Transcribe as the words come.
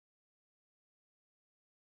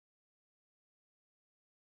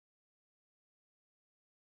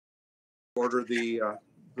order the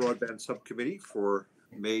Broadband Subcommittee for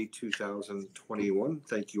May 2021.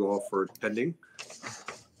 Thank you all for attending.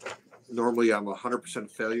 Normally, I'm 100%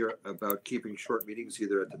 failure about keeping short meetings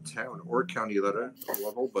either at the town or county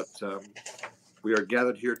level, but we are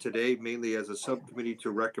gathered here today mainly as a subcommittee to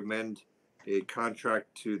recommend a contract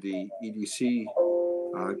to the EDC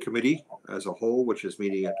committee as a whole, which is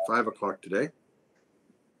meeting at 5 o'clock today.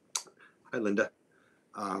 Hi, Linda.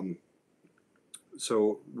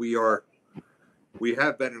 So we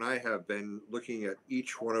have been, and I have been looking at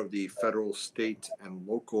each one of the federal, state, and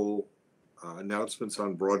local announcements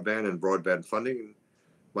on broadband and broadband funding.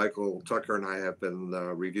 Michael Tucker and I have been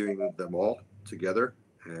reviewing them all together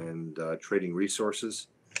and trading resources.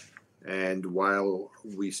 And while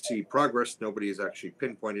we see progress, nobody has actually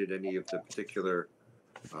pinpointed any of the particular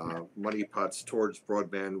money pots towards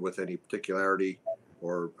broadband with any particularity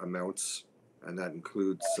or amounts. And that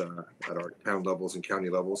includes at our town levels and county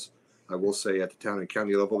levels. I will say at the town and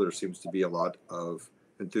county level, there seems to be a lot of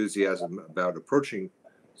enthusiasm about approaching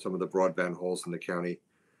some of the broadband holes in the county.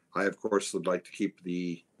 I, of course, would like to keep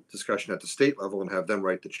the discussion at the state level and have them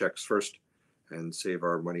write the checks first and save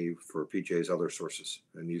our money for PJ's other sources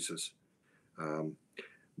and uses.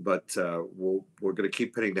 But we're going to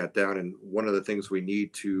keep putting that down. And one of the things we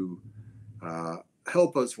need to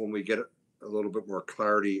help us when we get a little bit more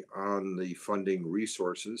clarity on the funding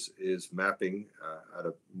resources is mapping at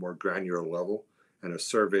a more granular level and a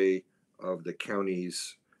survey of the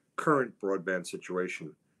county's current broadband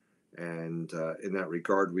situation. And in that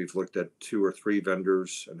regard, we've looked at 2 or 3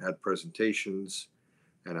 vendors and had presentations.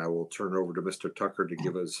 And I will turn it over to Mr. Tucker to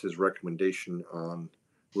give us his recommendation on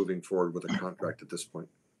moving forward with a contract at this point.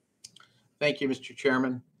 Thank you, Mr.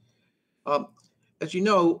 Chairman. As you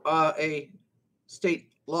know, a state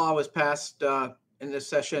law was passed in this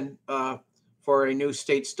session for a new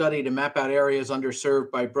state study to map out areas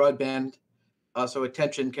underserved by broadband, so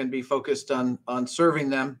attention can be focused on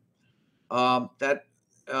serving them.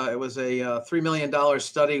 It was a $3 million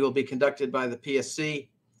study will be conducted by the PSC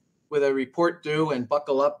with a report due, and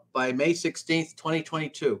buckle up, by May 16th,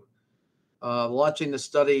 2022. Launching the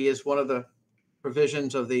study is one of the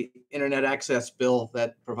provisions of the Internet Access Bill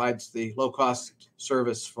that provides the low-cost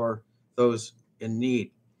service for those in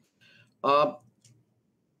need.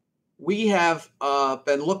 We have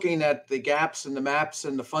been looking at the gaps in the maps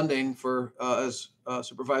and the funding for, as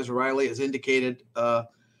Supervisor Riley has indicated,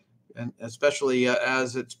 and especially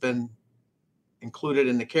as it's been included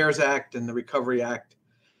in the CARES Act and the Recovery Act.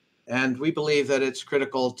 And we believe that it's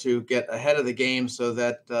critical to get ahead of the game so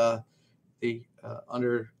that both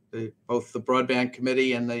the Broadband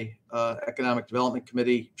Committee and the Economic Development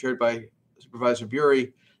Committee, chaired by Supervisor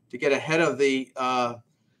Bury, to get ahead of the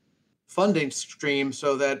funding stream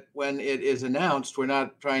so that when it is announced, we're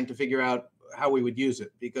not trying to figure out how we would use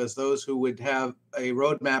it, because those who would have a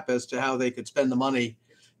roadmap as to how they could spend the money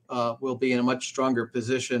will be in a much stronger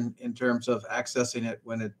position in terms of accessing it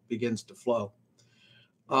when it begins to flow.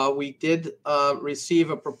 We did receive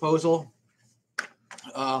a proposal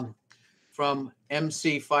from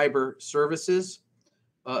MC Fiber Services.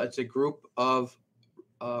 It's a group of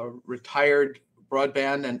retired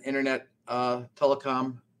broadband and internet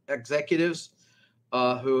telecom executives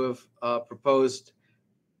who have proposed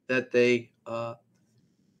that they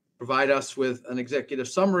provide us with an executive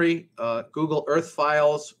summary, Google Earth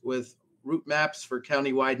files with route maps for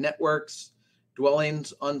countywide networks,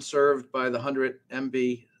 dwellings unserved by the 100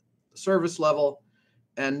 MB service level,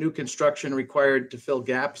 and new construction required to fill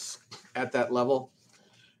gaps at that level.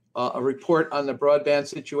 A report on the broadband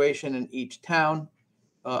situation in each town,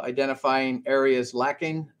 identifying areas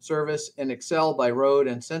lacking service in Excel by road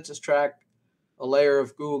and census tract. A layer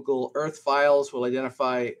of Google Earth files will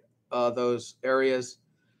identify those areas.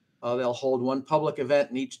 They'll hold one public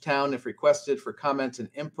event in each town if requested for comments and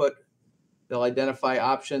input. They'll identify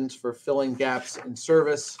options for filling gaps in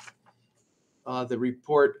service. The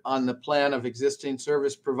report on the plan of existing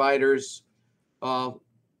service providers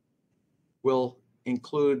will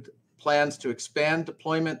include plans to expand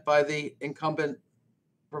deployment by the incumbent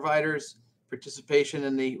providers, participation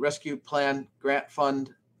in the rescue plan grant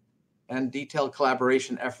fund, and detailed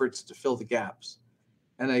collaboration efforts to fill the gaps,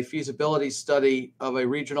 and a feasibility study of a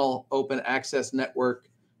regional open access network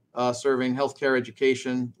serving healthcare,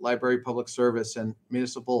 education, library, public service, and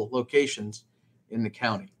municipal locations in the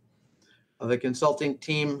county. The consulting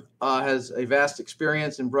team has a vast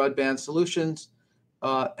experience in broadband solutions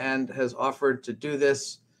and has offered to do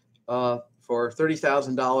this for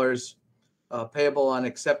 $30,000 payable on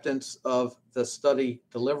acceptance of the study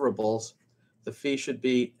deliverables. The fee should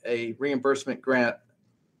be a reimbursement grant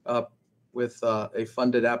with a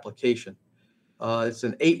funded application. It's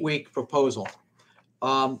an 8-week proposal.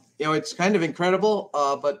 It's kind of incredible,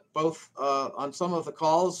 but both on some of the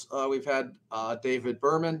calls, we've had David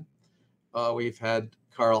Berman, we've had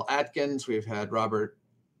Carl Atkins, we've had Robert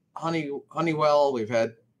Honeywell, we've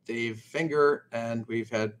had Dave Finger, and we've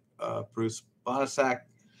had Bruce Bonasak.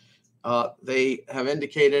 They have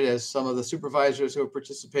indicated, as some of the supervisors who have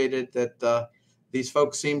participated, that these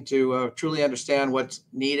folks seem to truly understand what's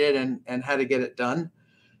needed and how to get it done.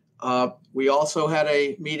 We also had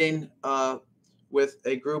a meeting with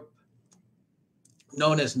a group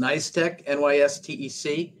known as NYSTEC,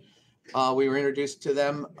 NYSTEC. We were introduced to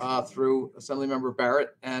them through Assemblymember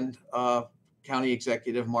Barrett and County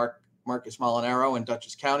Executive Marcus Molinaro in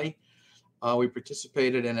Dutchess County. We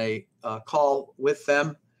participated in a call with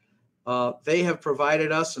them. They have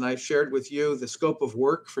provided us, and I've shared with you, the scope of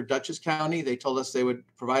work for Dutchess County. They told us they would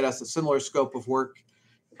provide us a similar scope of work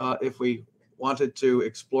if we wanted to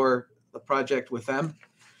explore the project with them.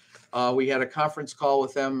 We had a conference call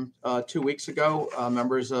with them 2 weeks ago,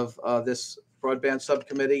 members of this broadband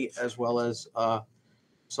subcommittee, as well as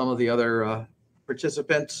some of the other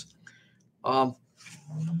participants.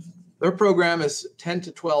 Their program is 10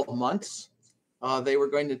 to 12 months. They were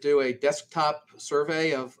going to do a desktop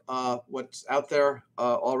survey of what's out there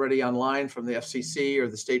already online from the FCC or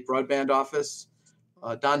the State Broadband Office.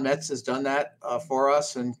 Don Metz has done that for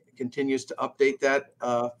us and continues to update that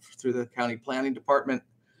through the County Planning Department.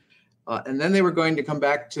 And then they were going to come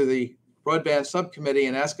back to the broadband subcommittee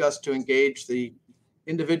and ask us to engage the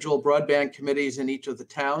individual broadband committees in each of the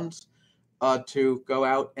towns to go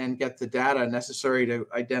out and get the data necessary to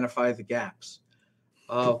identify the gaps.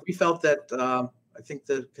 We felt that I think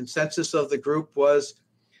the consensus of the group was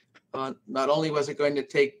not only was it going to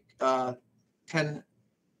take 10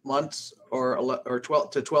 months or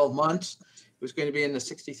 12 to 12 months, it was going to be in the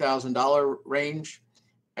 $60,000 range,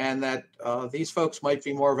 and that these folks might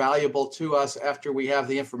be more valuable to us after we have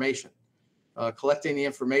the information. Collecting the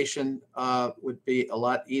information would be a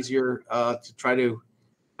lot easier to try to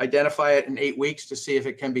identify it in 8 weeks to see if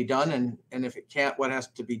it can be done, and if it can't, what has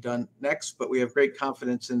to be done next. But we have great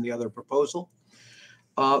confidence in the other proposal.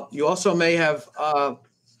 You also may have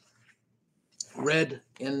read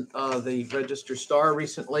in the Register Star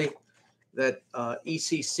recently that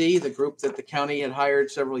ECC, the group that the county had hired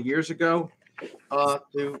several years ago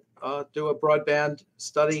to do a broadband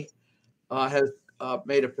study, has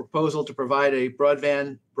made a proposal to provide a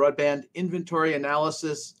broadband inventory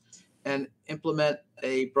analysis and implement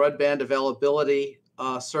a broadband availability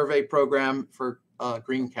survey program for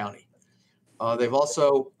Greene County. They've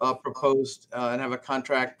also proposed and have a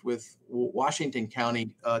contract with Washington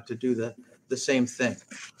County to do the same thing.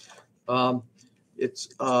 It's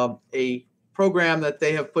a program that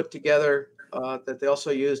they have put together that they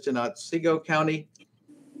also used in Otsego County.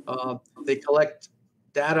 They collect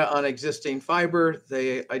data on existing fiber.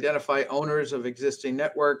 They identify owners of existing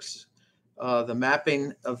networks. The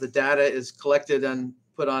mapping of the data is collected and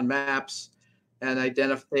put on maps, and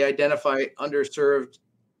they identify unserved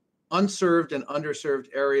and underserved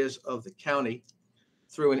areas of the county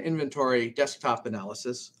through an inventory desktop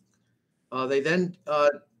analysis. They then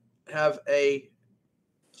have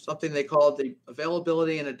something they call the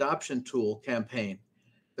Availability and Adoption Tool campaign.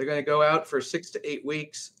 They're going to go out for 6 to 8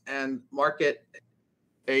 weeks and market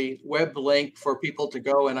a web link for people to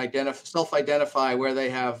go and self-identify where they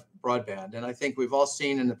have broadband. And I think we've all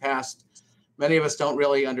seen in the past, many of us don't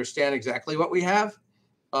really understand exactly what we have.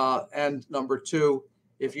 And number two,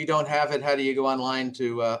 if you don't have it, how do you go online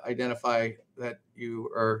to identify that you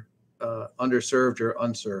are underserved or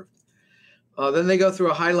unserved? Then they go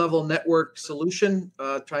through a high-level network solution,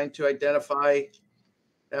 trying to identify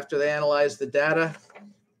after they analyze the data,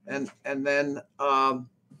 and then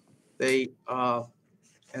they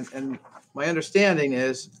and my understanding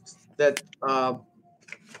is that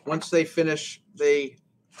once they finish the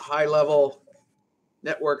high-level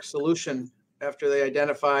network solution, after they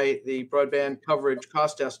identify the broadband coverage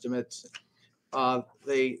cost estimates,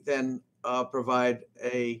 they then provide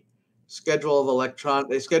a schedule an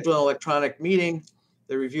electronic meeting.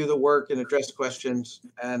 They review the work and address questions.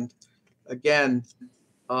 And again,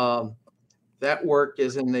 that work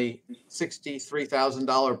is in the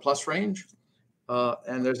 $63,000 plus range.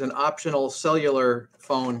 And there's an optional cellular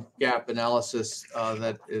phone gap analysis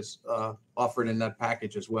that is offered in that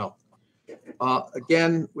package as well.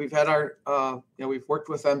 Again, we've had we've worked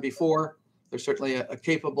with them before. They're certainly a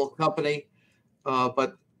capable company,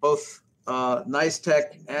 but both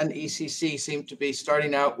NYSTEC and ECC seem to be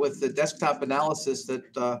starting out with the desktop analysis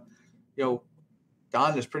that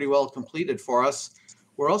Don has pretty well completed for us.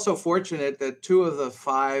 We're also fortunate that 2 of the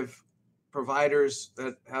 5 providers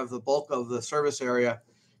that have the bulk of the service area,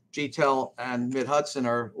 GTEL and Mid-Hudson,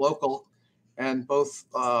 are local, and both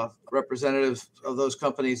representatives of those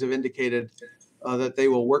companies have indicated that they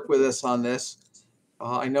will work with us on this.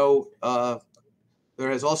 I know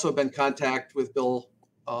there has also been contact with Bill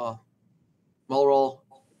Mulroll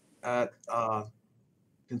at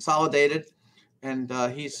Consolidated, and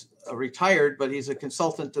he's retired, but he's a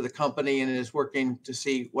consultant to the company and is working to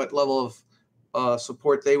see what level of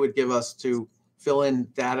support they would give us to fill in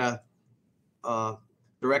data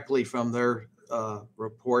directly from their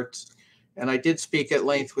reports. And I did speak at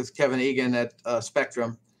length with Kevin Egan at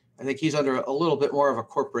Spectrum. I think he's under a little bit more of a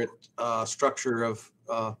corporate structure of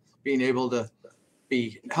being able to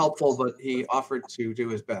be helpful, but he offered to do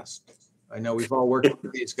his best. I know we've all worked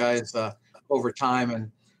with these guys over time, and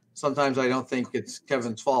sometimes I don't think it's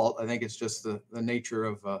Kevin's fault. I think it's just the nature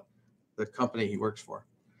of the company he works for.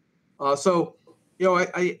 So,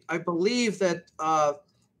 I believe that,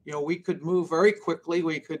 we could move very quickly.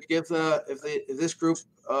 We could give if this group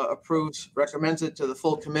recommends it to the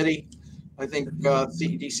full committee. I think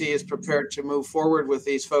CEDC is prepared to move forward with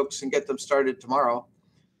these folks and get them started tomorrow.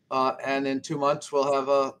 And in 2 months, we'll have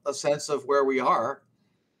a sense of where we are.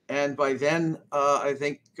 And by then, I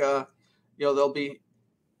think, there'll be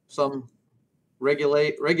some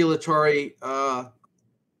regulatory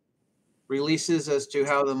releases as to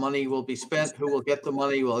how the money will be spent, who will get the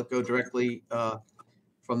money. Will it go directly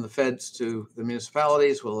from the feds to the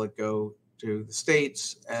municipalities? Will it go to the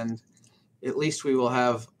states? And at least we will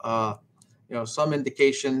have, some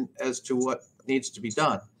indication as to what needs to be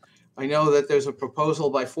done. I know that there's a proposal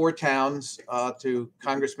by 4 towns to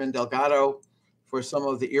Congressman Delgado for some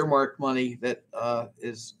of the earmark money that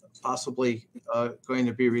is possibly going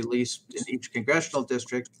to be released in each congressional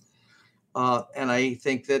district. And I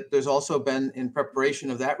think that there's also been, in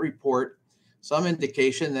preparation of that report, some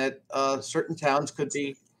indication that certain towns could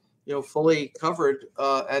be, fully covered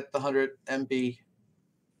at the 100 MB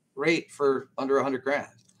rate for under 100 grand.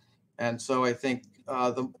 And so I think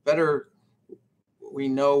the better we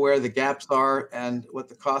know where the gaps are and what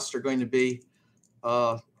the costs are going to be,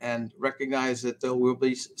 and recognize that there will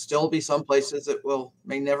still be some places that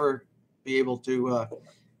may never be able to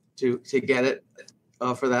get it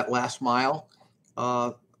for that last mile.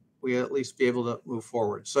 We at least be able to move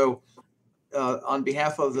forward. So, on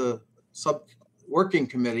behalf of the working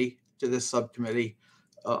committee to this subcommittee,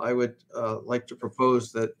 I would like to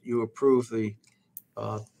propose that you approve the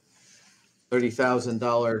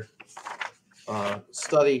 $30,000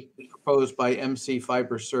 study proposed by MC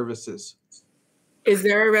Fiber Services. Is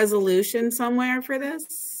there a resolution somewhere for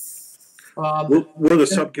this? We're the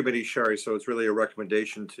subcommittee, Sherry, so it's really a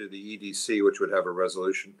recommendation to the EDC, which would have a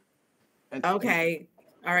resolution. Okay.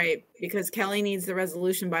 All right. Because Kelly needs the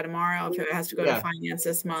resolution by tomorrow if it has to go to finance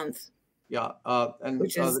this month. Yeah.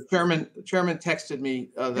 The chairman texted me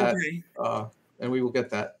that, okay. And we will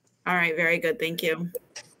get that. All right. Very good. Thank you.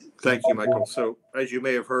 Thank you, Michael. So as you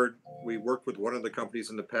may have heard, we worked with one of the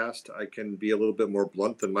companies in the past. I can be a little bit more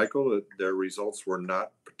blunt than Michael. Their results were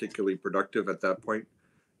not particularly productive at that point.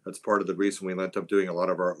 That's part of the reason we ended up doing a lot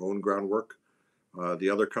of our own groundwork. The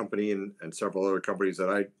other company and several other companies that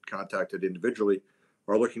I contacted individually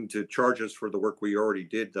are looking to charge us for the work we already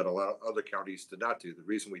did that allow other counties to not do. The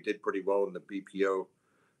reason we did pretty well in the BPO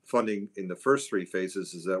funding in the first 3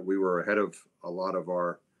 phases is that we were ahead of a lot of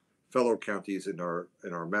our fellow counties in our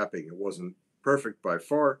mapping. It wasn't perfect by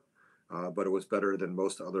far, but it was better than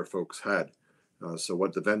most other folks had. So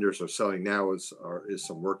what the vendors are selling now is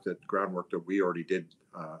some groundwork that we already did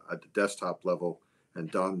at the desktop level, and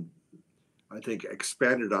Don, I think,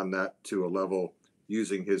 expanded on that to a level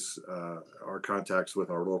using our contacts with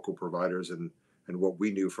our local providers and what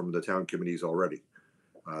we knew from the town committees already.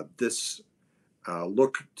 This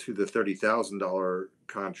look to the $30,000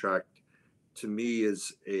 contract to me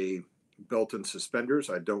is a belt and suspenders.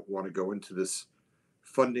 I don't want to go into this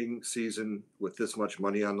funding season with this much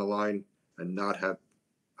money on the line and not have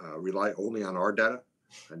rely only on our data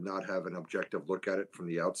and not have an objective look at it from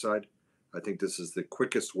the outside. I think this is the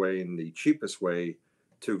quickest way and the cheapest way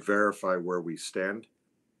to verify where we stand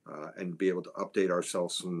and be able to update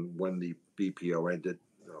ourselves from when the BPO ended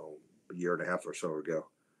a year and a half or so ago,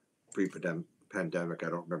 pre-pandemic. I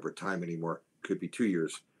don't remember time anymore. Could be 2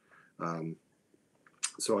 years.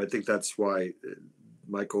 So I think that's why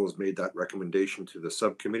Michael has made that recommendation to the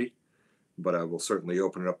subcommittee, but I will certainly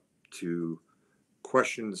open it up to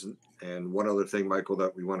questions. And one other thing, Michael,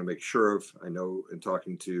 that we want to make sure of, I know in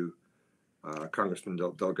talking to Congressman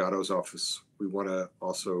Delgado's office, we want to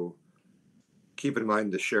also keep in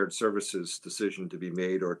mind the shared services decision to be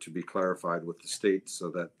made or to be clarified with the state, so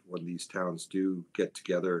that when these towns do get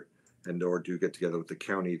together and or do get together with the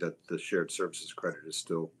county, that the shared services credit is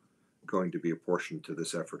still going to be apportioned to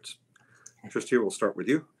this efforts. Trustee, we'll start with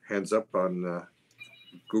you. Hands up on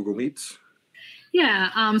Google Meets.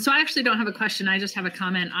 Yeah, so I actually don't have a question. I just have a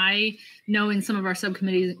comment. I know in some of our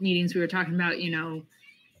subcommittee meetings, we were talking about,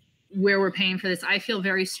 where we're paying for this. I feel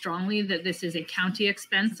very strongly that this is a county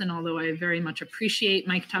expense. And although I very much appreciate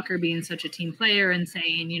Mike Tucker being such a team player and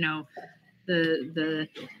saying, the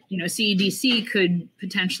CEDC could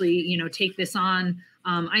potentially, take this on.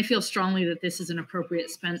 I feel strongly that this is an appropriate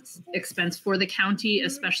expense for the county,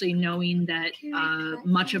 especially knowing that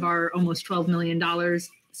much of our almost $12 million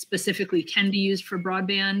specifically can be used for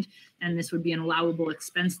broadband, and this would be an allowable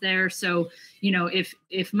expense there. So,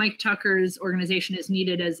 if Mike Tucker's organization is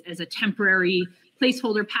needed as a temporary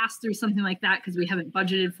placeholder pass through something like that, because we haven't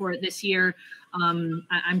budgeted for it this year,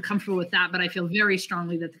 I'm comfortable with that. But I feel very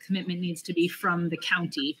strongly that the commitment needs to be from the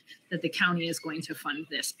county, that the county is going to fund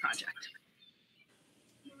this project.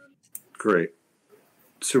 Great.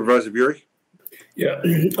 Supervisor Bury? Yeah,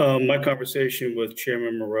 my conversation with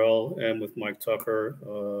Chairman Morrell and with Mike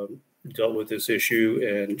Tucker dealt with this issue,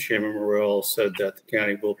 and Chairman Morrell said that the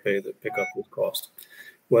county will pick up this cost.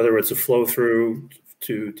 Whether it's a flow through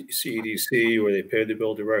to CEDC or they pay the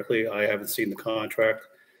bill directly, I haven't seen the contract,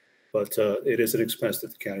 but it is an expense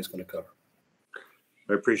that the county is going to cover.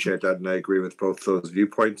 I appreciate that, and I agree with both those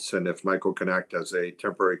viewpoints. And if Michael can act as a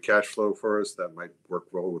temporary cash flow for us, that might work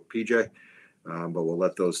well with PJ. But we'll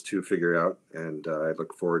let those two figure out, and I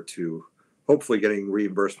look forward to hopefully getting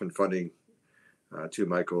reimbursement funding to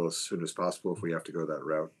Michael as soon as possible if we have to go that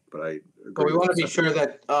route. But I agree. We want to be sure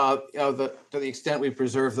that to the extent we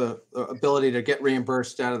preserve the ability to get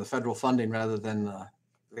reimbursed out of the federal funding rather than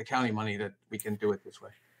the county money, that we can do it this way.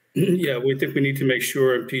 Yeah, we think we need to make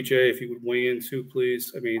sure, and PJ, if you would weigh in too,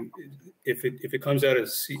 please. I mean, if it comes out of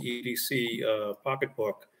CEDC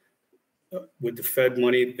pocketbook, would the Fed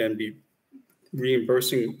money then be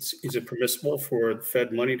reimbursing? Is it permissible for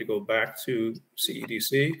Fed money to go back to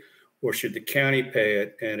CEDC, or should the county pay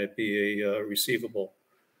it and it be a receivable?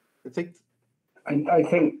 I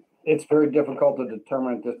think it's very difficult to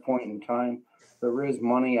determine at this point in time. There is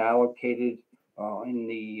money allocated in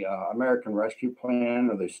the American Rescue Plan,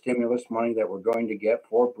 or the stimulus money that we're going to get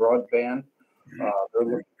for broadband. They're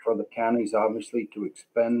looking for the counties, obviously, to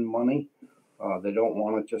expend money. They don't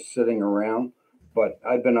want it just sitting around. But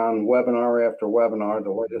I've been on webinar after webinar.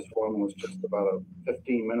 The latest one was just about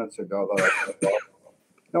 15 minutes ago.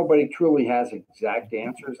 Nobody truly has exact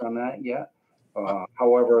answers on that yet.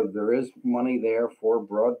 However, there is money there for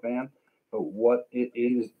broadband. But what it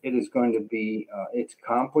is going to be, it's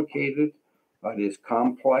complicated. It is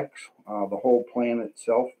complex, the whole plan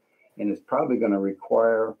itself, and it's probably going to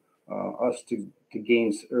require us to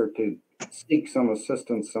gain or to seek some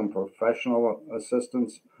assistance, some professional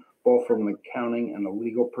assistance, both from the accounting and the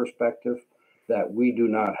legal perspective, that we do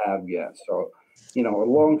not have yet. So, a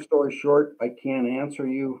long story short, I can't answer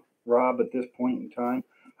you, Rob, at this point in time.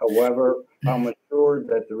 However, I'm assured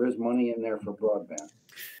that there is money in there for broadband.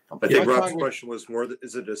 I think Rob's question was more,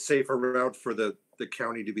 is it a safer route for the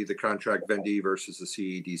county to be the contract vendee versus the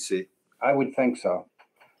CEDC? I would think so.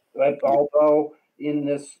 But although in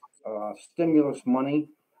this stimulus money,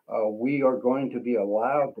 we are going to be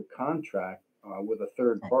allowed to contract with a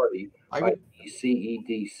third party,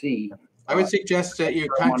 CEDC. I would suggest that you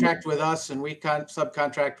contract with us and we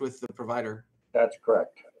subcontract with the provider. That's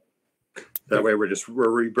correct. That way we're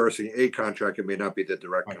reimbursing a contract. It may not be the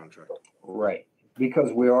direct contract. Right.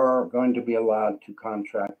 Because we are going to be allowed to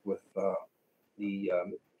contract with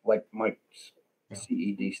like Mike's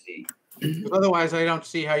CEDC. But otherwise, I don't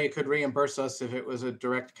see how you could reimburse us if it was a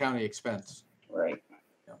direct county expense. Right.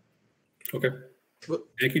 Yeah. Okay.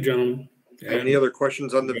 Thank you, gentlemen. Any other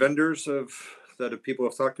questions on the vendors that people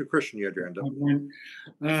have talked to? Christian, you had your hand up.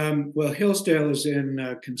 Well, Hillsdale is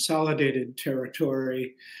in consolidated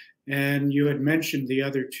territory, and you had mentioned the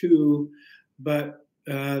other two, but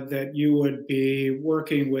that you would be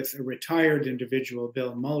working with a retired individual,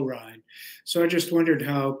 Bill Mulrine. So I just wondered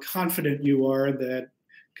how confident you are that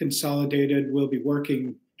Consolidated will be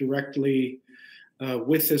working directly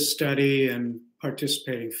with this study and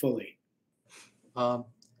participating fully. I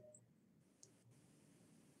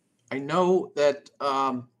know that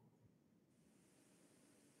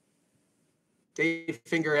Dave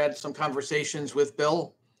Finger had some conversations with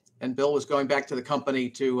Bill, and Bill was going back to the company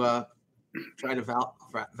to try to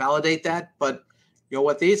validate that. But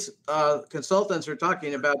what these consultants are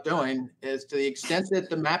talking about doing is, to the extent that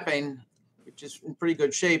the mapping, which is in pretty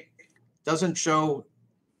good shape, doesn't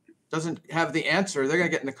have the answer, they're going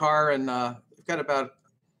to get in the car, and they've got about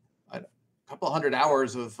a couple hundred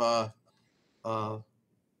hours of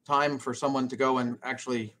time for someone to go and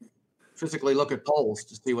actually physically look at polls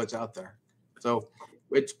to see what's out there. So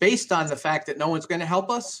it's based on the fact that no one's going to help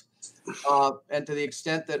us. And to the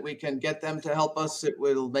extent that we can get them to help us, it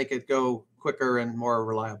will make it go quicker and more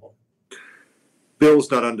reliable.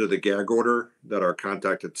 Bill's not under the gag order that our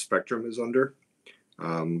contact at Spectrum is under.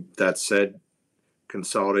 That said,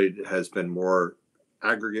 Consolidated has been more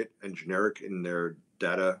aggregate and generic in their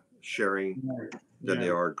data sharing than they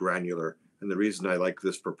are granular. And the reason I like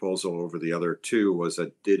this proposal over the other two was that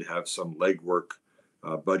it did have some legwork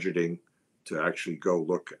budgeting to actually go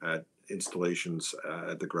look at installations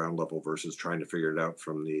at the ground level versus trying to figure it out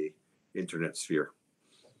from the internet sphere.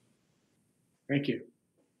 Thank you.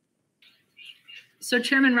 So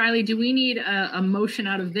Chairman Riley, do we need a motion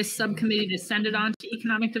out of this subcommittee to send it on to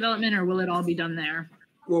economic development, or will it all be done there?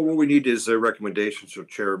 Well, what we need is a recommendation so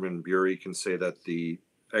Chairman Bury can say that the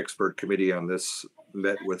expert committee on this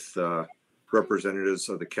met with representatives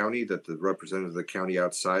of the county, that the representatives of the county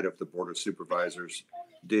outside of the Board of Supervisors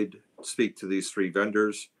did speak to these three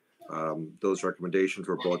vendors. Those recommendations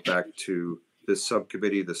were brought back to this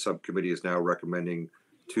subcommittee. The subcommittee is now recommending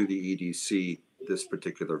to the EDC this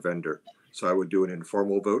particular vendor. So I would do an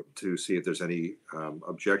informal vote to see if there's any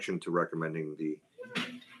objection to recommending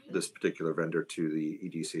this particular vendor to the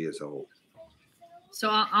EDC as a whole. So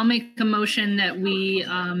I'll make a motion that we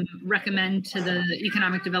recommend to the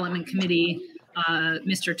Economic Development Committee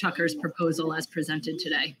Mr. Tucker's proposal as presented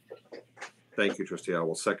today. Thank you, Trustee. I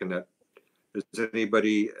will second that. Is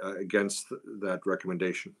anybody against that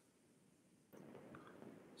recommendation?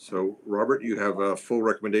 So, Robert, you have a full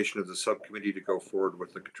recommendation of the subcommittee to go forward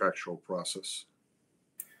with the contractual process.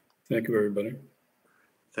 Thank you, everybody.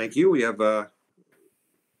 Thank you. We have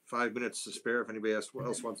 5 minutes to spare if anybody else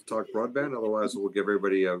wants to talk broadband. Otherwise, we'll give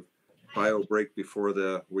everybody a bio break before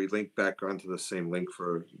we link back onto the same link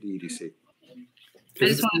for the EDC. I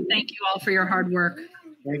just want to thank you all for your hard work.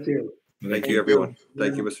 Thank you. Thank you, everyone.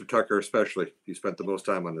 Thank you, Mr. Tucker, especially. You spent the most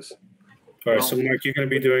time on this. All right, so Mike, you're going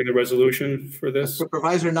to be doing the resolution for this?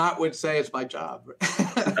 Supervisor Knott would say it's my job.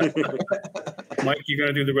 Mike, you're going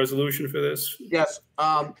to do the resolution for this? Yes.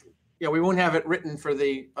 Yeah, we won't have it written for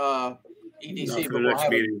the EDC, Not for but the we'll next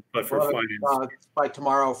have meeting, but for it, finance. by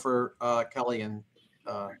tomorrow for Kelly and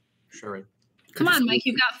Sherry. Come on, Mike,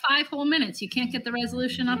 you've got 5 whole minutes. You can't get the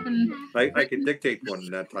resolution up and... I can dictate one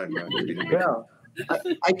in that time.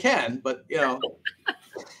 I can, but you know,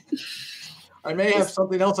 I may have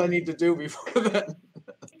something else I need to do before then.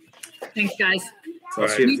 Thanks, guys. I'll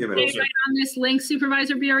see you in a few Stay minutes. right on this link,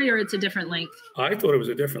 Supervisor Bury, or it's a different link? I thought it was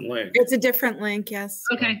a different link. It's a different link, yes.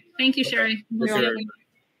 Okay, thank you, Sherry. We'll Thank see you. you.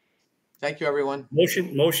 Thank you, everyone.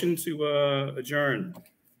 Motion to adjourn.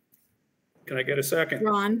 Can I get a second?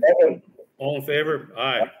 Ron? All in favor?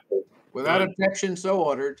 Aye. Without objection, so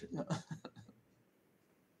ordered.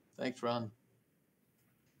 Thanks, Ron.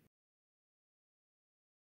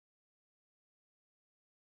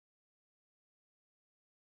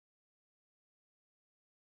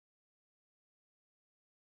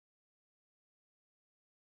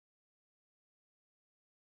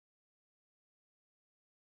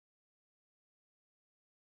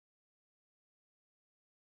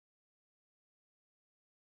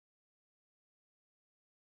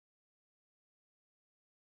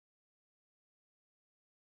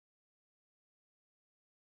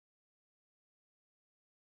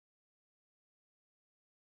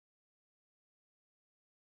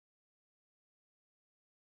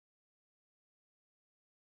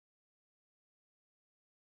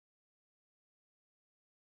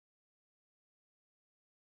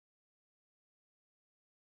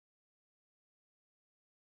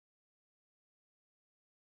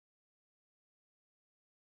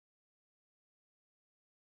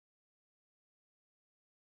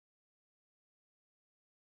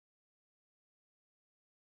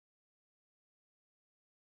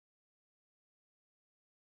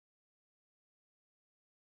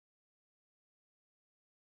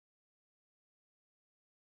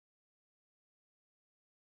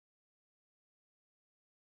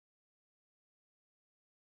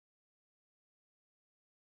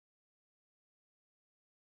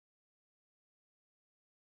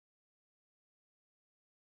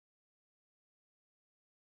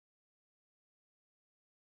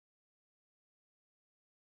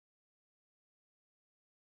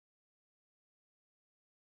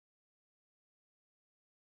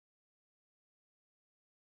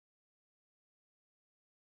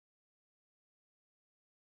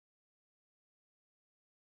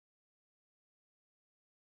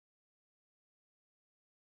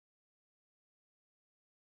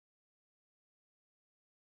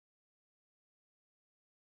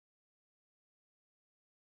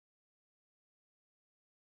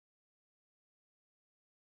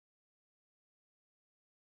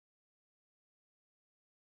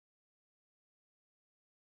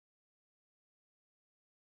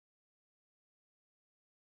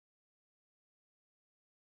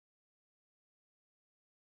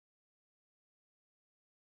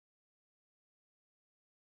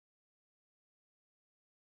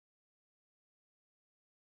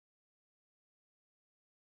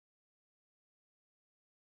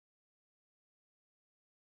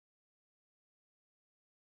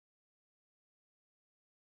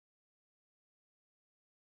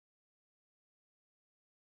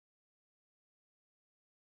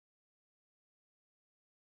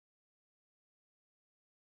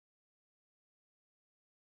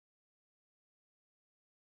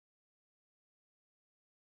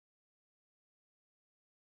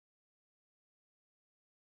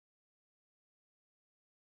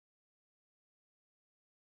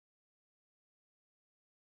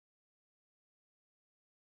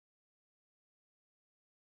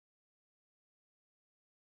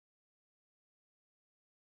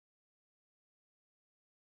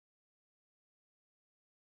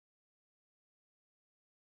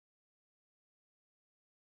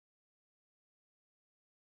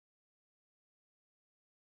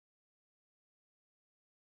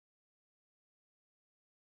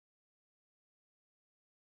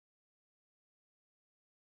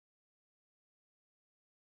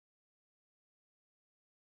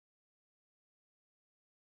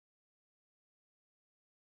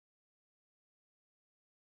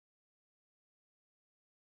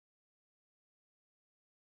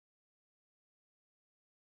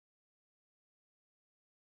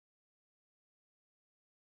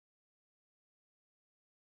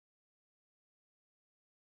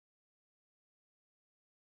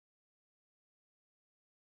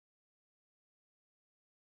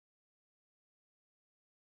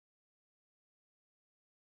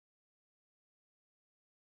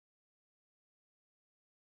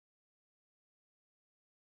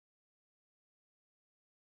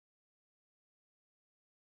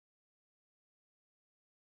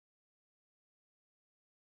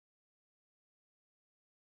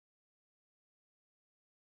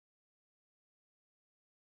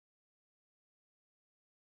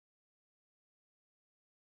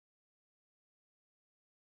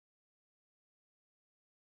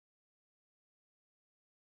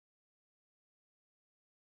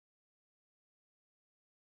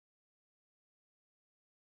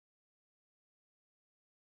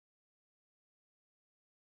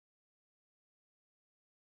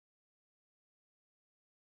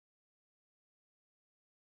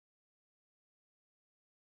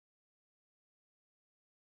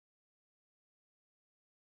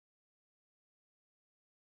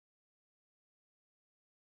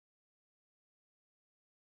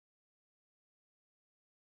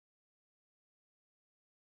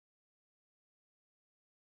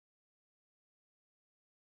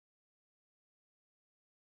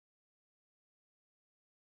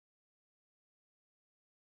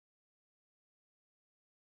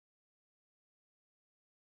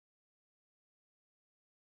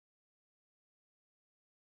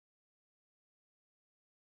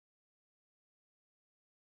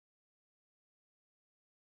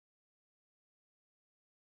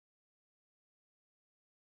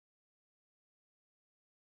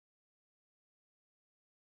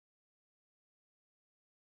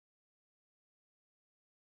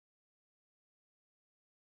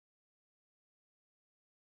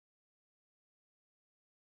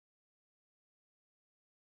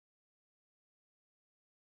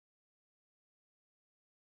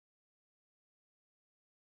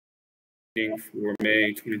 meeting for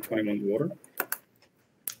May 2021 to order.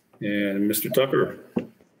 And Mr. Tucker,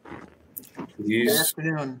 please. Good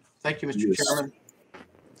afternoon. Thank you, Mr. Yes. Chairman.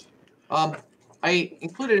 I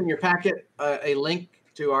included in your packet a link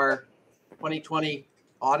to our 2020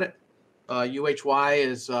 audit. UHY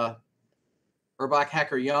is Urbach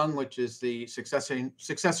Hacker Young, which is the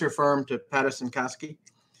successor firm to Patterson Koski.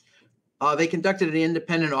 They conducted an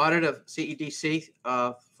independent audit of CEDC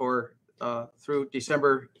through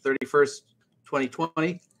December 31st,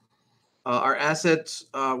 2020. Our assets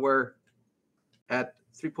were at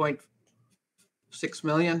 3.6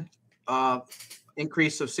 million,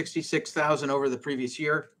 increase of 66,000 over the previous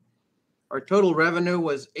year. Our total revenue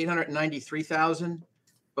was 893,000,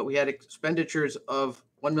 but we had expenditures of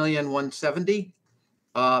 1,170,000,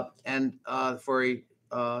 and for a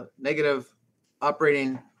negative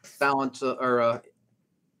operating balance or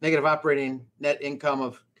negative operating net income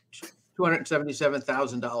of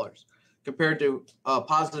 $277,000 compared to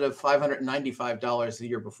positive $595 the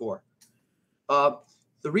year before. The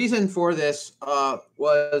reason for this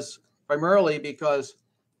was primarily because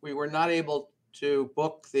we were not able to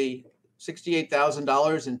book the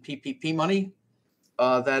 $68,000 in PPP money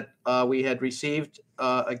that we had received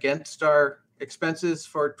against our expenses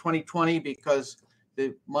for 2020 because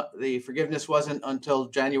the forgiveness wasn't until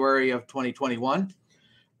January of 2021.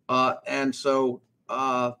 And so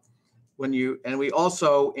we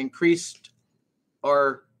also increased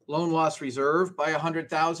our loan loss reserve by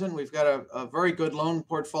 100,000. We've got a very good loan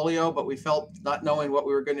portfolio, but we felt, not knowing what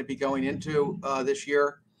we were going to be going into this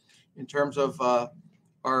year in terms of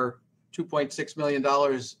our $2.6 million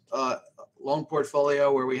loan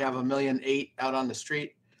portfolio, where we have $1.8 million out on the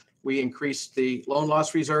street, we increased the loan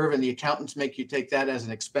loss reserve, and the accountants make you take that as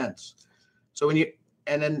an expense. So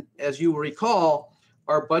then as you recall,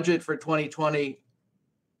 our budget for 2020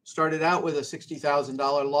 started out with a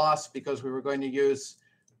 $60,000 loss because we were going to use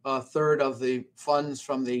a third of the funds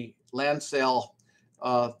from the land sale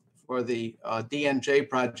for the DNJ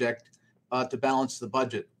project to balance the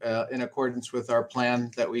budget in accordance with our plan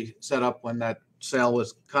that we set up when that sale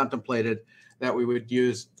was contemplated, that we would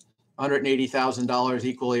use $180,000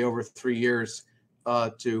 equally over 3 years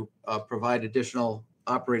to provide additional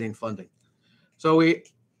operating funding. So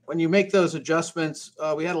when you make those adjustments,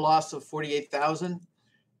 we had a loss of 48,000.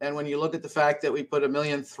 And when you look at the fact that we put $1.3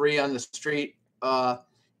 million on the street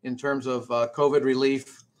in terms of COVID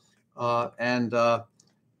relief, and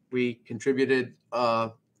we contributed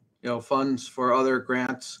funds for other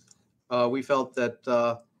grants, we felt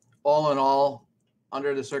that all in all,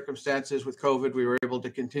 under the circumstances with COVID, we were able to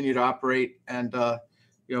continue to operate and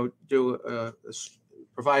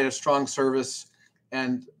provide a strong service,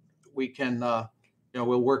 and we can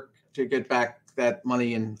we'll work to get back that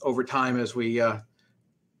money in over time as we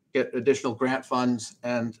get additional grant funds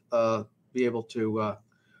and be able to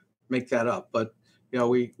make that up. But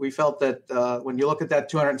we felt that when you look at that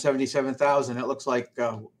 277,000, it looks like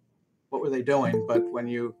what were they doing? But when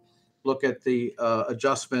you look at the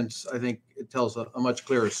adjustments, I think it tells a much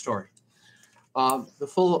clearer story. The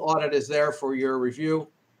full audit is there for your review,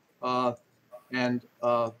 and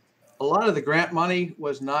a lot of the grant money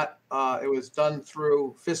was not. It was done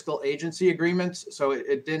through fiscal agency agreements, so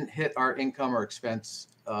it didn't hit our income or expense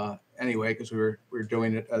anyway, because we were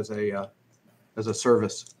doing it as a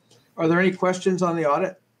service. Are there any questions on the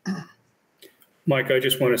audit? Mike, I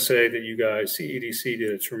just want to say that you guys, CEDC,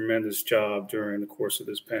 did a tremendous job during the course of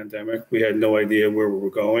this pandemic. We had no idea where we were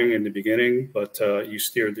going in the beginning, but you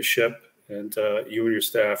steered the ship, and you and your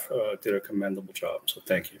staff did a commendable job. So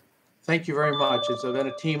thank you. Thank you very much. It's been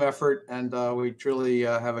a team effort, and we truly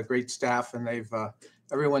have a great staff, and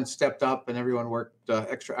everyone stepped up and everyone worked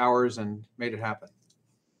extra hours and made it happen.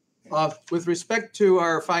 With respect to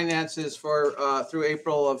our finances for through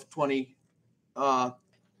April of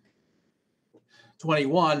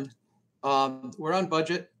 2021, we're on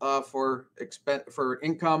budget for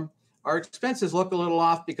income. Our expenses look a little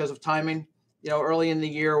off because of timing. Early in the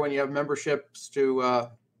year when you have memberships to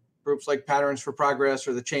groups like Patterns for Progress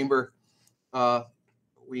or the Chamber,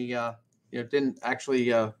 we didn't actually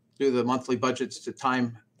do the monthly budgets to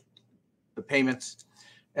time the payments.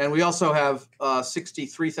 And we also have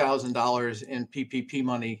 $63,000 in PPP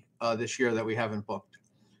money this year that we haven't booked.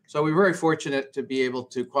 So we're very fortunate to be able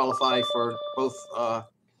to qualify for both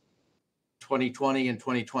 2020 and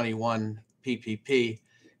 2021 PPP,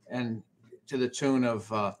 and to the tune of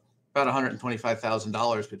about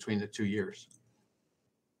 $125,000 between the 2 years.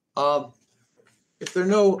 If there are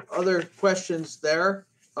no other questions there,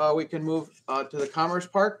 we can move to the Commerce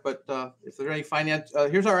Park. But if there are any finance,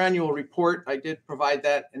 here's our annual report. I did provide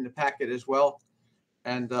that in the packet as well.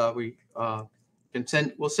 And we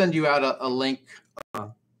we'll send you out a link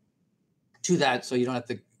to that, so you don't have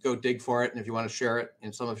to go dig for it. And if you want to share it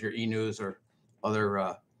in some of your e-news or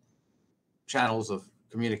other channels of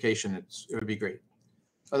communication, it would be great.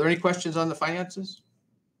 Are there any questions on the finances?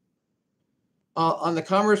 On the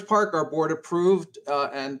Commerce Park, our board approved,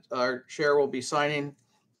 and our chair will be signing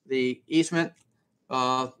the easement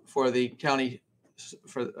for the county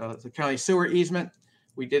sewer easement.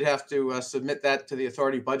 We did have to submit that to the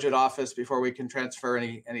authority budget office before we can transfer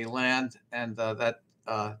any land, and that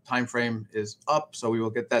time frame is up. So we will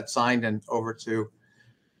get that signed and over to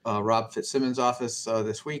Rob Fitzsimmons' office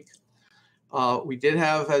this week. We did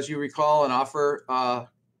have, as you recall, an offer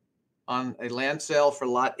on a land sale for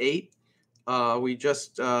Lot 8. We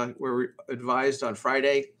just were advised on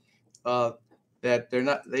Friday that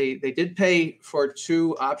they did pay for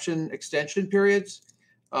 2 option extension periods.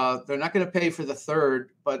 They're not going to pay for the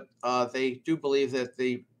third, but they do believe that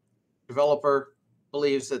the developer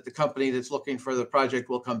believes that the company that's looking for the project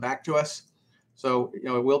will come back to us. So, it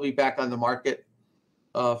will be back on the market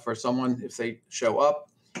for someone if they show up.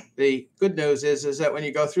 The good news is that when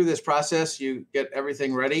you go through this process, you get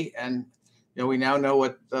everything ready, and we now know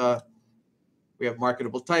what we have: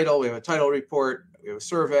 marketable title, we have a title report, we have a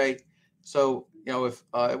survey. So if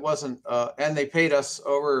it wasn't, and they paid us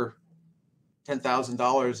over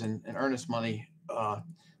 $10,000 in earnest money,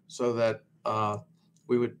 so that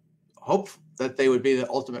we would hope that they would be the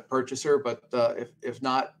ultimate purchaser. But if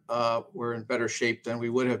not, we're in better shape than we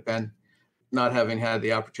would have been, not having had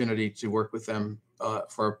the opportunity to work with them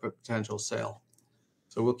for a potential sale.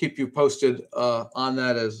 So we'll keep you posted on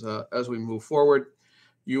that as we move forward.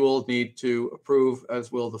 You will need to approve,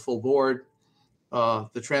 as will the full board,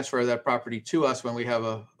 the transfer of that property to us when we have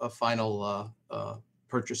a final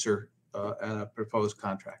purchaser and a proposed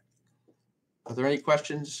contract. Are there any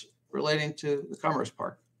questions relating to the Commerce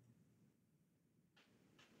Park?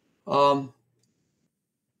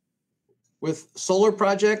 With solar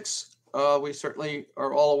projects, we certainly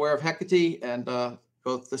are all aware of Hecate, and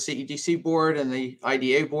both the CEDC board and the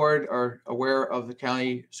IDA board are aware of the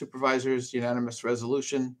county supervisor's unanimous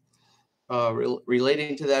resolution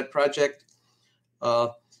relating to that project.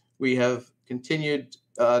 We have continued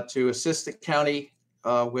to assist the county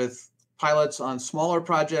with pilots on smaller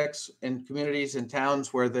projects in communities and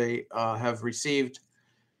towns where they have received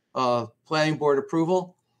planning board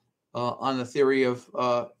approval on the theory of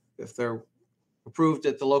if they're approved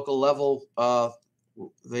at the local level,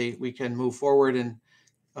 we can move forward in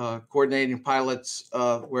coordinating pilots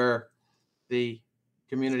where the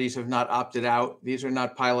communities have not opted out. These are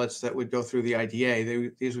not pilots that would go through the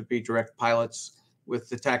IDA. These would be direct pilots with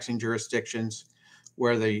the taxing jurisdictions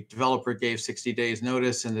where the developer gave 60 days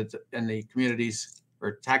notice and the communities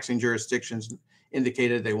or taxing jurisdictions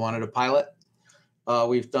indicated they wanted a pilot.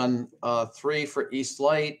 We've done 3 for East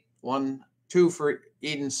Light, 2 for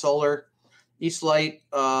Eden Solar. East Light,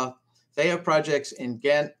 they have projects in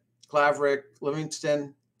Ghent, Claverick,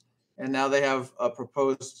 Livingston, and now they have a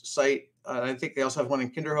proposed site. I think they also have one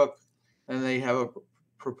in Kinderhook, and they have a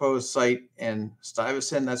proposed site in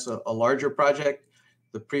Stuyvesant. That's a larger project.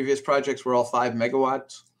 The previous projects were all 5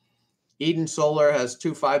 megawatts. Eden Solar has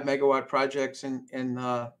 2 5-megawatt projects in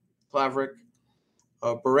Claverick.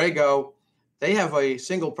 Borrego, they have a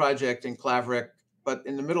single project in Claverick, but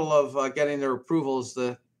in the middle of getting their approvals,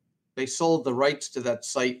 they sold the rights to that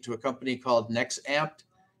site to a company called NexAmpt,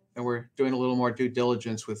 and we're doing a little more due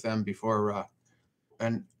diligence with them before.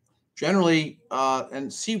 And generally,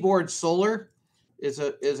 and Seaboard Solar is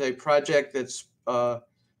a project that's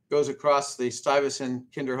goes across the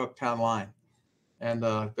Stuyvesant Kinderhook town line, and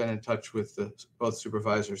I've been in touch with both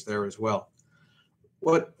supervisors there as well.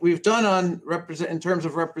 What we've done in terms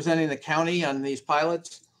of representing the county on these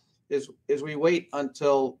pilots is we wait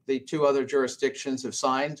until the 2 other jurisdictions have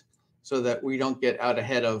signed, so that we don't get out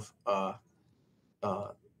ahead of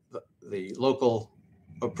the local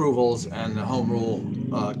approvals and the home rule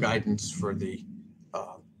guidance for the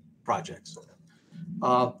projects.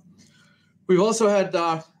 We've also had,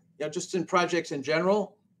 just in projects in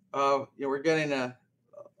general, we're getting a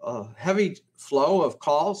heavy flow of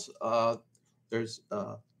calls. There's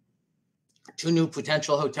 2 new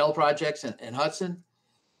potential hotel projects in Hudson.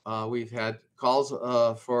 We've had calls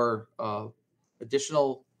for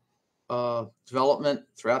additional development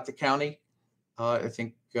throughout the county. I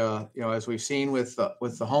think, as we've seen with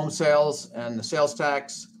the home sales and the sales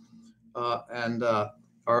tax and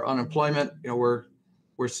our unemployment, we're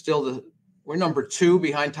number 2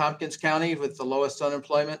 behind Tompkins County with the lowest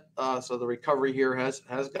unemployment. So the recovery here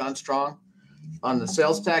has gone strong. On the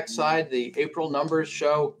sales tax side, the April numbers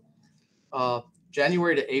show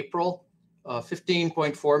January to April,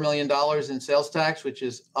 $15.4 million in sales tax, which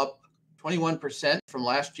is up 21% from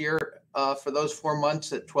last year for those 4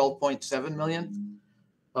 months at 12.7 million.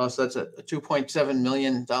 So that's a $2.7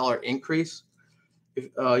 million increase. If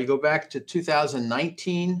you go back to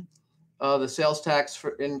 2019, the sales tax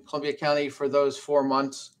in Columbia County for those 4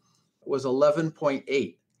 months was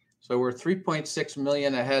 11.8. So we're 3.6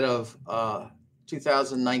 million ahead of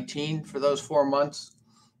 2019 for those 4 months,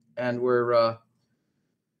 and we're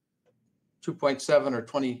 2.7 or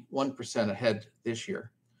 21% ahead this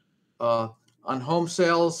year. On home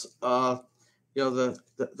sales, the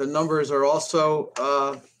numbers are also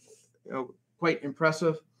quite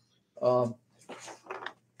impressive. The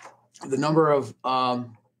number of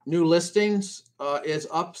new listings is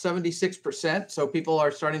up 76%. So people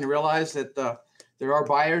are starting to realize that there are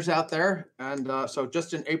buyers out there. And so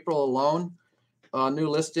just in April alone, new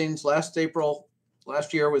listings last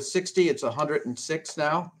year was 60. It's 106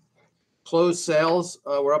 now. Closed sales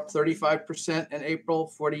were up 35% in April,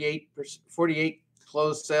 48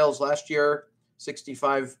 closed sales last year,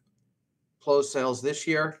 65 closed sales this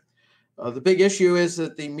year. The big issue is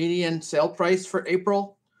that the median sale price for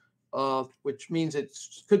April, which means it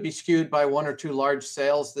could be skewed by 1 or 2 large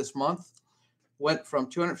sales this month, went from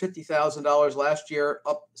 $250,000 last year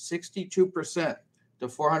up 62% to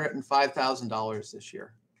 $405,000 this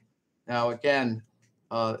year. Now, again,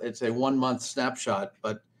 it's a 1-month snapshot,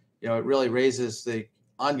 but it really raises the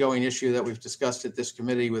ongoing issue that we've discussed at this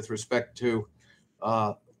committee with respect to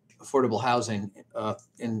affordable housing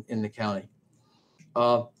in the county.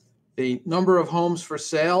 The number of homes for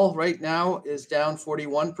sale right now is down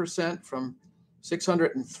 41% from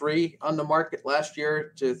 603 on the market last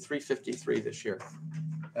year to 353 this year.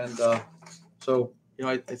 And so,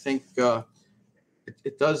 I think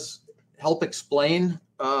it does help explain,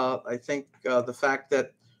 I think, the fact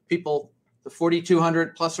that people, the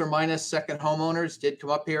 4,200 plus or minus second homeowners did come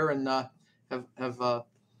up here and have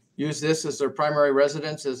used this as their primary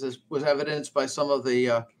residence, as was evidenced by some of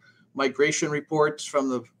the migration reports from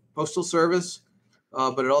the Postal Service,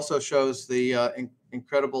 but it also shows the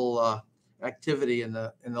incredible activity in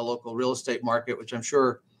the local real estate market, which I'm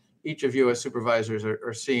sure each of you as supervisors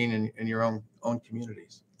are seeing in your own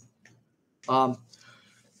communities.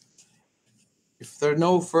 If there are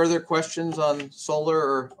no further questions on solar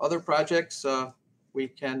or other projects, we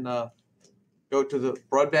can go to the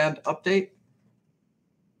broadband update.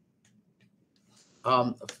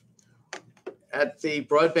 At the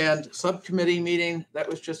broadband subcommittee meeting that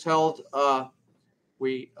was just held, the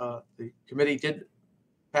committee did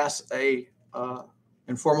pass a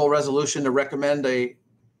informal resolution to recommend a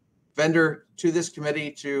vendor to this committee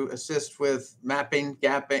to assist with mapping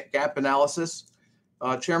gap analysis.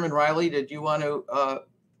 Chairman Riley, did you want to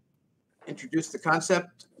introduce the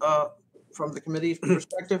concept from the committee's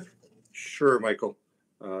perspective? Sure, Michael.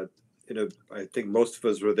 I think most of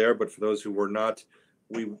us were there, but for those who were not,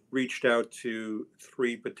 we reached out to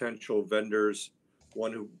 3 potential vendors,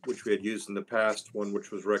 one which we had used in the past, one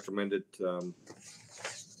which was recommended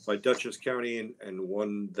by Dutchess County, and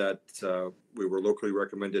one that we were locally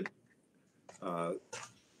recommended.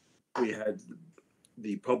 We had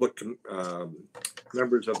the public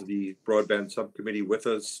members of the broadband subcommittee with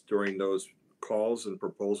us during those calls and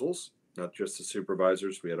proposals, not just the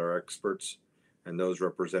supervisors. We had our experts and those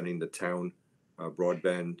representing the town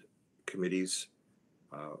broadband committees.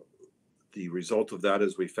 The result of that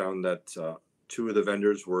is we found that 2 of the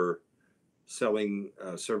vendors were selling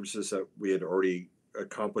services that we had already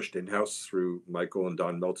accomplished in-house through Michael and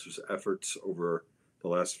Don Meltzer's efforts over the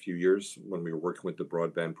last few years when we were working with the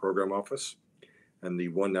Broadband Program Office. And the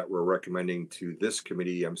one that we're recommending to this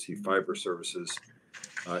committee, MC Fiber Services,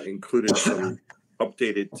 included some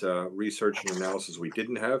updated research and analysis we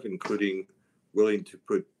didn't have, including willing to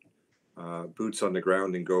put boots on the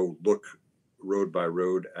ground and go look road by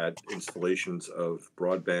road at installations of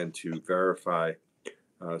broadband to verify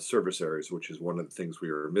service areas, which is one of the things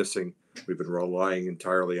we were missing. We've been relying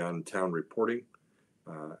entirely on town reporting,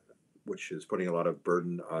 which is putting a lot of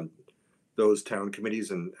burden on those town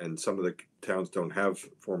committees, and some of the towns don't have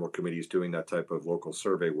formal committees doing that type of local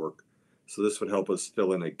survey work. So this would help us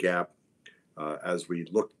fill in a gap as we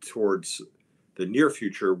look towards the near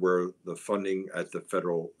future, where the funding at the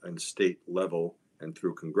federal and state level and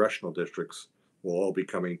through congressional districts will all be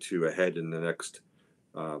coming to a head in the next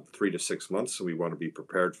 3 to 6 months. So we want to be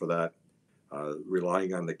prepared for that.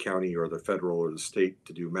 Relying on the county or the federal or the state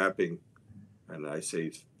to do mapping, and I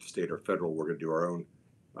say state or federal, we're going to do our own,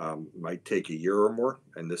 might take a year or more.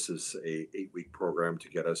 And this is a 8-week program to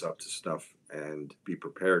get us up to snuff and be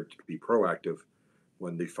prepared to be proactive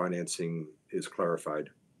when the financing is clarified.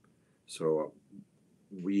 So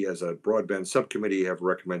we as a broadband subcommittee have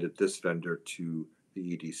recommended this vendor to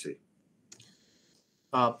the EDC.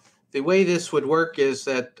 The way this would work is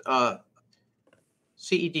that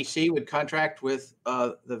CEDC would contract with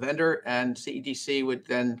the vendor, and CEDC would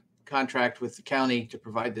then contract with the county to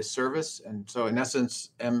provide this service. And so in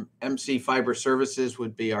essence, MC Fiber Services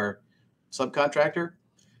would be our subcontractor.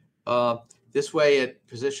 This way it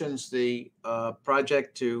positions the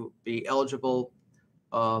project to be eligible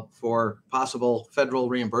for possible federal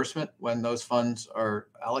reimbursement when those funds are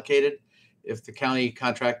allocated. If the county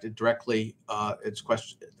contracted directly,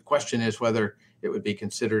 the question is whether it would be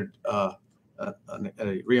considered a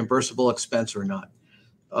reimbursable expense or not.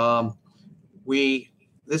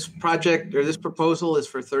 This project or this proposal is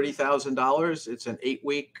for $30,000. It's an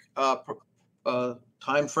 8-week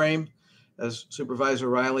time frame, as Supervisor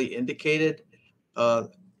Riley indicated.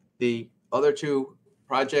 The other two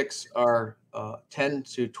projects are 10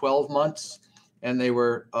 to 12 months, and they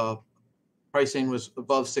were pricing was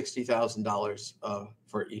above $60,000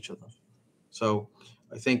 for each of them. So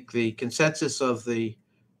I think the consensus of the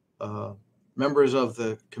members of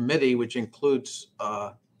the committee, which includes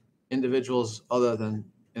individuals other than,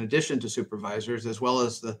 in addition to supervisors, as well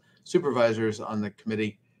as the supervisors on the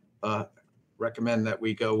committee, recommend that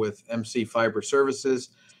we go with MC Fiber Services,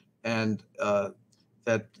 and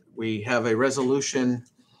that we have a resolution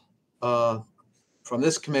from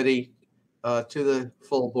this committee to the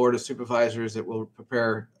full Board of Supervisors that will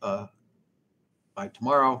prepare by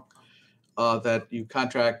tomorrow, that you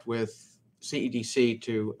contract with CEDC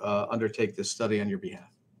to undertake this study on your behalf.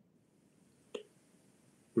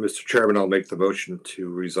 Mr. Chairman, I'll make the motion to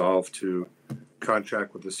resolve to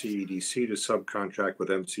contract with the CEDC to subcontract with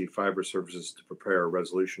MC Fiber Services to prepare a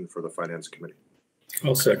resolution for the Finance Committee.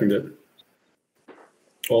 I'll second it.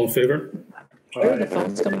 All in favor? Where are the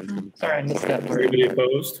funds coming from? Sorry, I missed that part. Anybody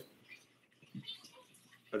opposed?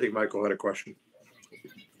 I think Michael had a question.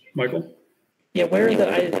 Michael? Yeah, where are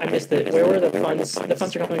the, I missed it. Where were the funds? The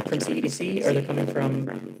funds are coming from CEDC or they're coming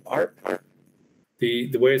from ARP?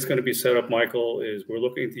 The way it's going to be set up, Michael, is we're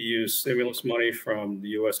looking to use stimulus money from the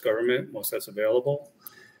U.S. government, once that's available,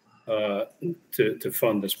 to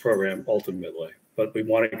fund this program ultimately. But we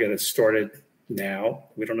want to get it started now.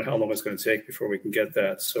 We don't know how long it's going to take before we can get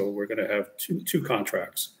that. So we're going to have two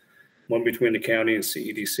contracts, one between the county and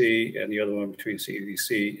CEDC, and the other one between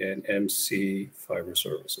CEDC and MC Fiber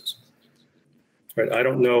Services. Right. I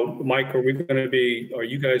don't know, Mike, are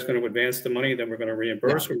you guys going to advance the money, then we're going to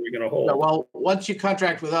reimburse, or are we going to hold? No, well, once you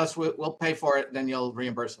contract with us, we'll pay for it, then you'll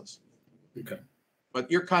reimburse us. Okay.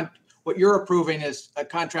 But what you're approving is a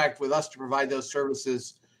contract with us to provide those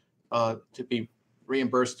services to be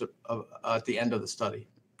reimbursed at the end of the study.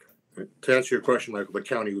 To answer your question, Michael, the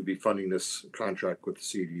county would be funding this contract with the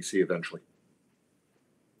CEDC eventually.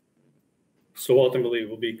 So ultimately, it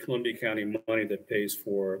will be Columbia County money that pays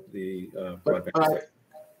for the broadband.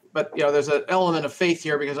 But you know, there's an element of faith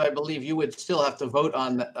here, because I believe you would still have to vote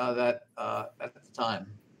on that at the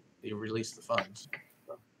time you release the funds.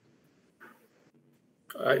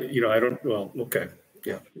 I don't. Well, okay.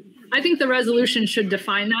 Yeah. I think the resolution should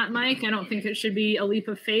define that, Mike. I don't think it should be a leap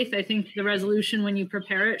of faith. I think the resolution, when you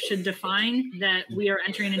prepare it, should define that we are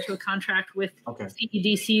entering into a contract with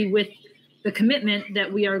CEDC with the commitment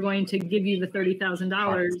that we are going to give you the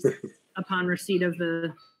 $30,000 upon receipt of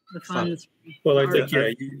the funds. Well, I think, yeah,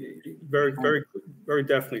 very, very, very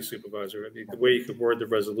definitely, Supervisor. I mean, the way you could word the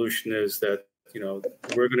resolution is that,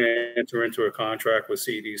 we're going to enter into a contract with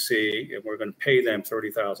CEDC and we're going to pay them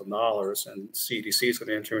 $30,000, and CEDC is going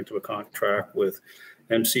to enter into a contract with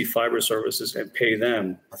MC Fiber Services and pay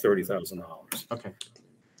them $30,000. Okay.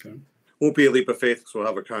 Won't be a leap of faith because we'll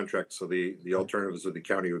have a contract. So the alternatives of the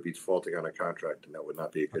county would be defaulting on a contract, and that would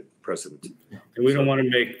not be a good precedent. And we don't want to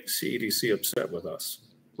make CEDC upset with us.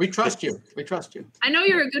 We trust you. We trust you. I know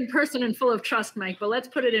you're a good person and full of trust, Mike, but let's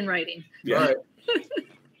put it in writing. Yeah. All right.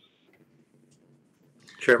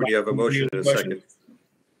 Chairman, you have a motion and a second.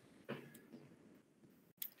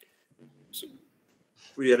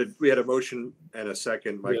 We had a motion and a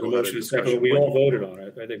second. Michael had a discussion. We all voted on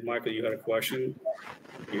it. I think, Michael, you had a question.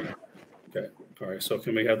 Yeah. Okay. All right. So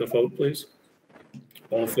can we have the vote, please?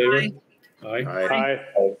 All in favor? Aye. Aye.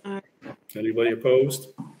 Aye. Anybody opposed?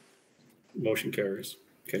 Motion carries.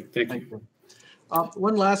 Okay. Thank you.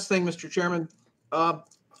 One last thing, Mr. Chairman.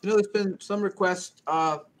 There's been some requests,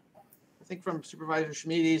 I think from Supervisor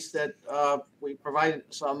Schmides, that we provide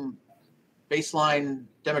some baseline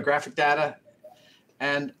demographic data.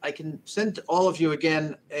 And I can send to all of you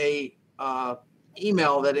again a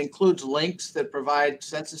email that includes links that provide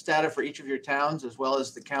census data for each of your towns, as well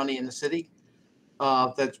as the county and the city.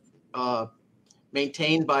 That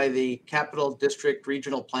maintained by the Capital District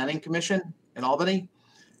Regional Planning Commission in Albany,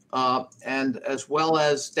 and as well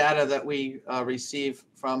as data that we receive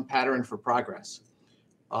from Pattern for Progress.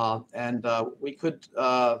 We could,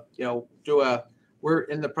 we're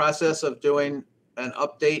in the process of doing an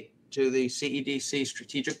update to the CEDC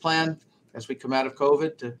strategic plan as we come out of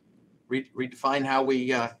COVID to redefine how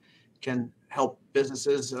we can help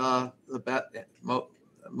businesses do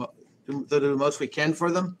the most we can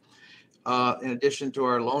for them. In addition to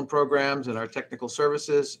our loan programs and our technical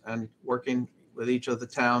services, and working with each of the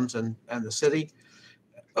towns and the city.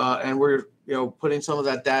 And we're putting some of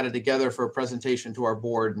that data together for a presentation to our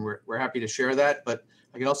board, and we're happy to share that. But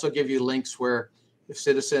I can also give you links where, if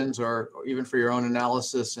citizens or even for your own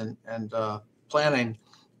analysis and planning,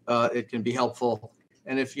 it can be helpful.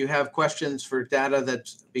 And if you have questions for data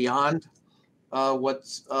that's beyond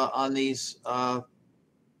what's on these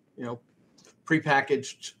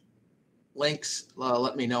prepackaged links,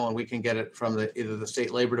 let me know, and we can get it from either the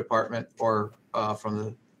State Labor Department or from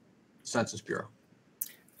the Census Bureau.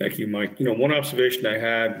 Thank you, Mike. One observation I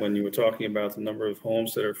had when you were talking about the number of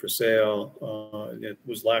homes that are for sale, it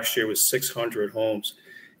was last year was 600 homes.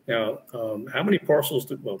 Now, how many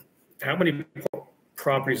parcels how many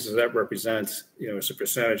properties does that represent, as a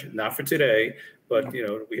percentage? Not for today, but,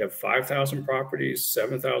 we have 5,000 properties,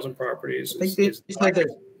 7,000 properties. I think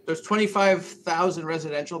there's 25,000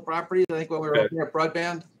 residential properties, I think, when we were looking at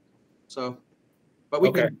broadband. So, but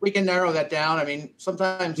we can narrow that down. I mean,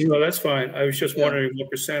 sometimes. That's fine. I was just wondering what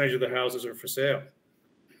percentage of the houses are for sale.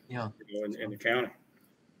 Yeah. In the county.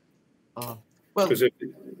 Well, because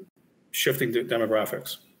shifting the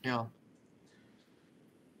demographics. Yeah.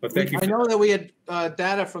 But thank you. I know that we had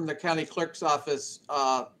data from the county clerk's office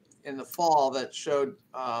in the fall that showed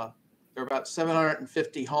there were about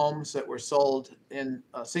 750 homes that were sold in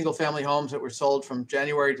single-family homes that were sold from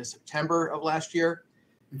January to September of last year.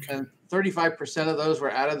 Okay. And 35% of those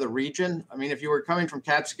were out of the region. I mean, if you were coming from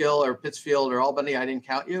Catskill or Pittsfield or Albany, I didn't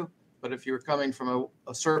count you. But if you were coming from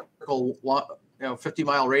a circle,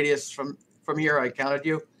 50-mile radius from here, I counted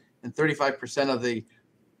you. And 35% of the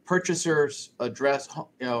purchaser's address,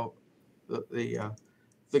 the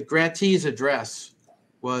grantee's address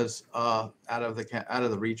was out of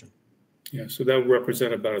the region. Yeah, so that would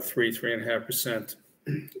represent about a 3.5%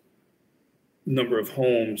 number of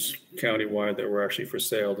homes countywide that were actually for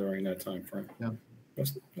sale during that time frame. Yeah.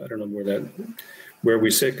 I don't know where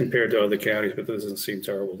we sit compared to other counties, but that doesn't seem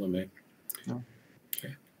terrible to me. No.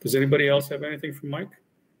 Okay. Does anybody else have anything from Mike?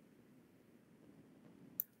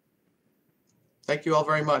 Thank you all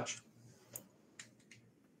very much.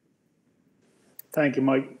 Thank you,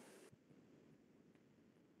 Mike.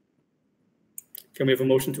 Can we have a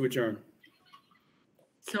motion to adjourn?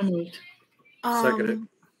 So moved. Seconded.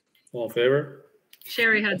 All in favor?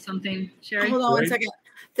 Sherry had something. Sherry? Hold on one second.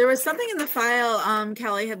 There was something in the file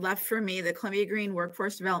Kelly had left for me, the Columbia Green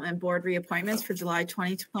Workforce Development Board reappointments for July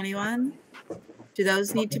 2021. Do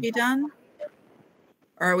those need to be done?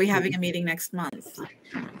 Or are we having a meeting next month?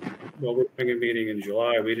 Well, we're having a meeting in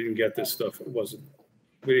July. We didn't get this stuff.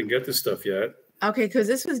 We didn't get this stuff yet. Okay, because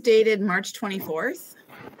this was dated March 24th.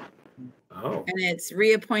 Oh. And it's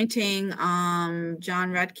reappointing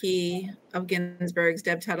John Rutke of Ginsburg's,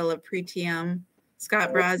 Deb Tuttle of Pretium,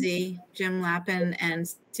 Scott Brazzi, Jim Lappin, and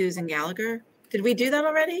Susan Gallagher. Did we do that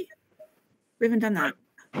already? We haven't done that.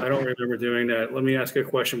 I don't remember doing that. Let me ask you a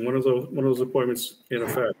question. When are those appointments in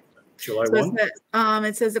effect? July 1?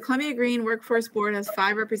 It says the Columbia Green Workforce Board has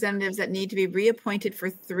 5 representatives that need to be reappointed for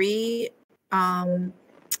 3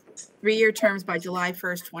 3-year terms by July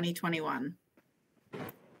 1st, 2021.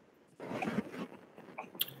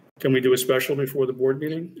 Can we do a special before the board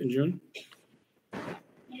meeting in June?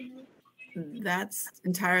 That's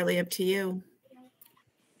entirely up to you.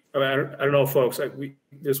 I mean, I don't know, folks.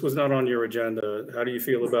 This was not on your agenda. How do you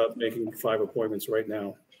feel about making 5 appointments right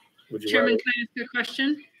now? Chairman, can I ask you a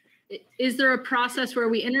question? Is there a process where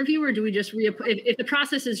we interview, or do we just reappoint? If the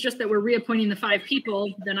process is just that we're reappointing the 5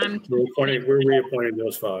 people, then we're reappointing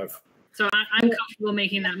those 5. So I'm comfortable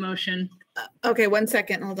making that motion. Okay, 1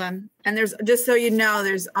 second, hold on. And there's, just so you know,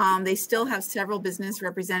 there's they still have several business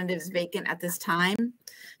representatives vacant at this time.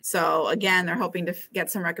 So again, they're hoping to get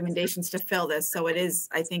some recommendations to fill this. So it is,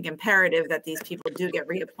 I think, imperative that these people do get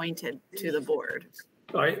reappointed to the board.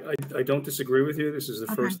 I don't disagree with you. This is the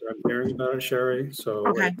first that I'm hearing about it, Sherry. So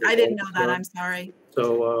okay, I didn't know that. I'm sorry.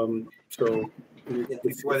 So if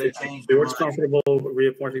the board's comfortable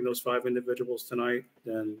reappointing those 5 individuals tonight,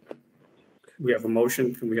 then we have a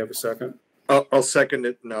motion. Can we have a second? I'll second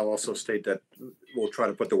it, and I'll also state that we'll try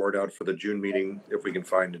to put the word out for the June meeting if we can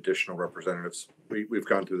find additional representatives. We've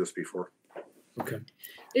gone through this before. Okay.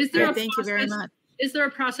 Is there a thank you very much. Is there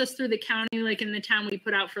a process through the county, like in the town we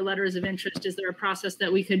put out for letters of interest? Is there a process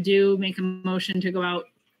that we could do, make a motion to go out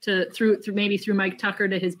to through maybe through Mike Tucker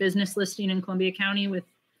to his business listing in Columbia County with?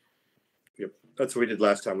 Yep, that's what we did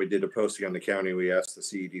last time. We did a posting on the county. We asked the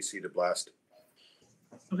CEDC to blast.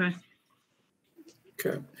 Okay.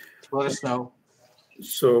 Okay. Let us know.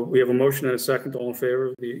 So we have a motion and a second. All in favor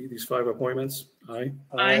of these 5 appointments? Aye.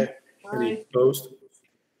 Aye. Any opposed?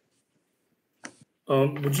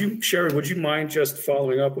 Sharon, would you mind just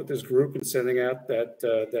following up with this group and sending out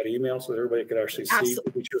that email so that everybody could actually see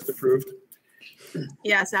what we just approved?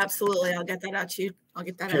 Yes, absolutely. I'll get that out to you. I'll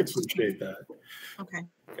get that I out to you. appreciate that. Okay.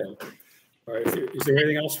 Okay. All right. Is there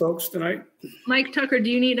anything else, folks, tonight? Mike Tucker, do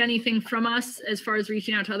you need anything from us as far as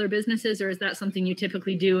reaching out to other businesses, or is that something you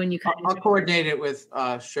typically do and you kind I'll coordinate it with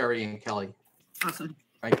Sherry and Kelly. Awesome.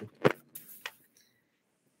 Thank you.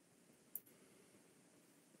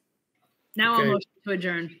 Now Okay. I'll motion to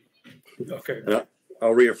adjourn. Okay. Yeah,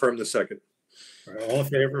 I'll reaffirm the second. All right. All in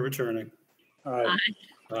favor of returning? Aye.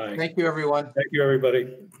 Aye. Thank you, everyone. Thank you, everybody.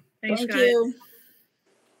 Thanks, Thank guys. you.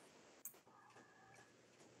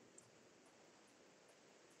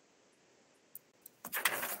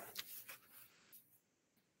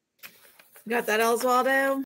 Got that, Oswaldo?